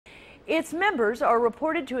Its members are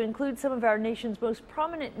reported to include some of our nation's most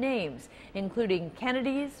prominent names, including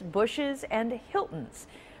Kennedys, Bushes, and Hiltons.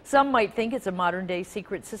 Some might think it's a modern-day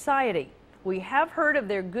secret society. We have heard of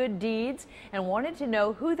their good deeds and wanted to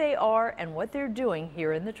know who they are and what they're doing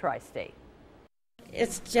here in the tri-state.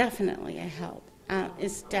 It's definitely a help.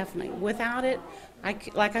 It's definitely. Without it,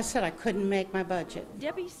 like I said, I couldn't make my budget.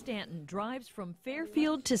 Debbie Stanton drives from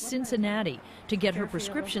Fairfield to Cincinnati to get her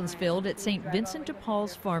prescriptions filled at St. Vincent de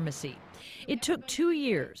Paul's Pharmacy. It took 2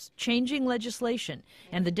 years, changing legislation,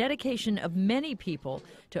 and the dedication of many people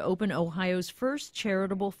to open Ohio's first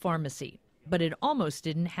charitable pharmacy. But it almost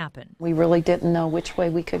didn't happen. We really didn't know which way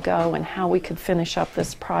we could go and how we could finish up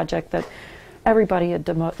this project that everybody had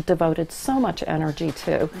devoted so much energy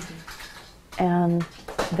to. And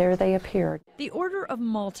there they appeared. The Order of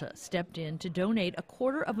Malta stepped in to donate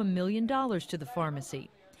 $250,000 to the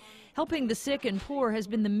pharmacy. Helping the sick and poor has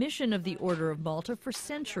been the mission of the Order of Malta for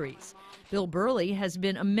centuries. Bill Burley has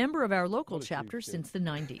been a member of our local chapter since the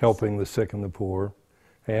 90s. Helping the sick and the poor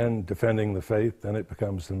and defending the faith, then it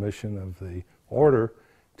becomes the mission of the order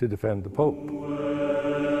to defend the Pope.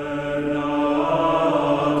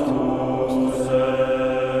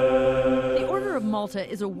 Malta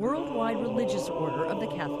is a worldwide religious order of the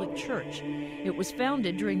Catholic Church. It was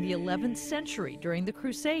founded during the 11th century during the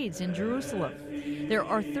Crusades in Jerusalem. There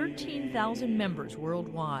are 13,000 members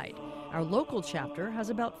worldwide. Our local chapter has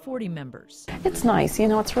about 40 members. It's nice, you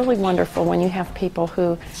know, it's really wonderful when you have people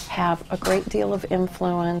who have a great deal of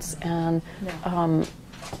influence and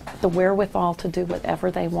the wherewithal to do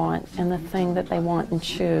whatever they want, and the thing that they want and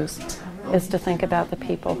choose is to think about the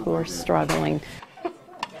people who are struggling.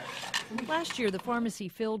 Last year, the pharmacy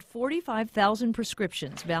filled 45,000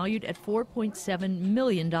 prescriptions valued at $4.7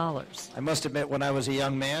 million. I must admit, when I was a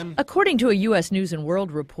young man... According to a U.S. News &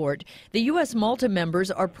 World report, the U.S. Malta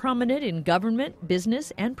members are prominent in government,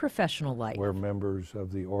 business, and professional life. We're members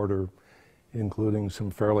of the order, including some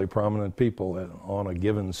fairly prominent people on a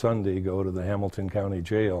given Sunday go to the Hamilton County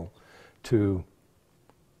Jail to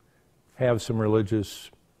have some religious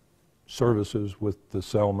services with the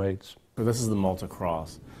cellmates. This is the Malta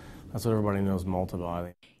Cross. That's what everybody knows Malta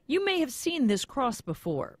by. You may have seen this cross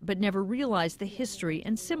before, but never realized the history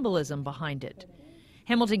and symbolism behind it.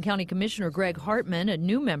 Hamilton County Commissioner Greg Hartman, a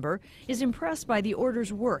new member, is impressed by the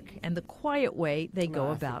order's work and the quiet way they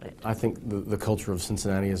go about it. I think the culture of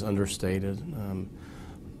Cincinnati is understated.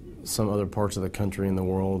 Some other parts of the country and the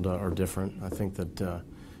world are different. I think that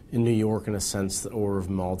in New York, in a sense, the Order of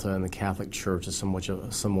Malta and the Catholic Church is somewhat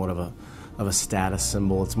of a status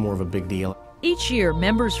symbol. It's more of a big deal. Each year,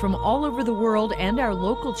 members from all over the world and our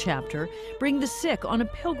local chapter bring the sick on a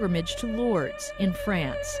pilgrimage to Lourdes in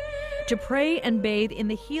France to pray and bathe in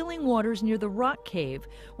the healing waters near the rock cave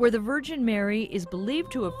where the Virgin Mary is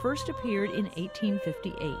believed to have first appeared in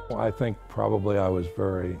 1858. I think probably I was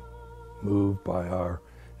very moved by our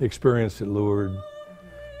experience at Lourdes,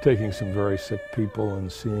 taking some very sick people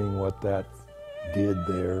and seeing what that did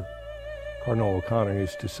there. Cardinal O'Connor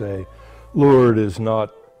used to say, Lourdes is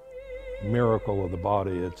not miracle of the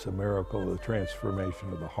body, it's a miracle of the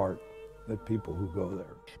transformation of the heart, that people who go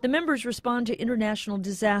there. The members respond to international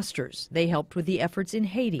disasters. They helped with the efforts in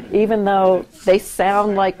Haiti. Even though they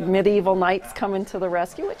sound like medieval knights coming to the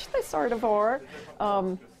rescue, which they sort of are,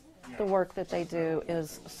 the work that they do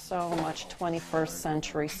is so much 21st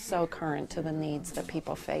century, so current to the needs that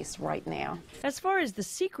people face right now. As far as the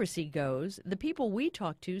secrecy goes, the people we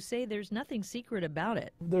talk to say there's nothing secret about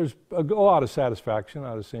it. There's a lot of satisfaction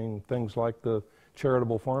out of seeing things like the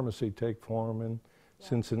charitable pharmacy take form in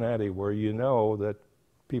Cincinnati, where you know that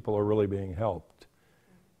people are really being helped.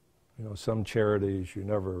 You know, some charities you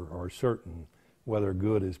never are certain whether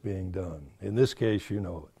good is being done. In this case, you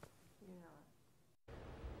know it.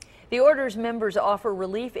 The Order's members offer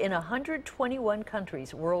relief in 121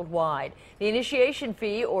 countries worldwide. The initiation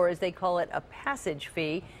fee, or as they call it, a passage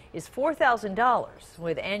fee, is $4,000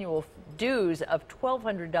 with annual dues of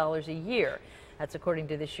 $1,200 a year. That's according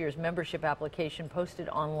to this year's membership application posted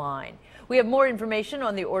online. We have more information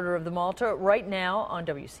on the Order of the Malta right now on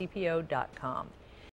WCPO.com.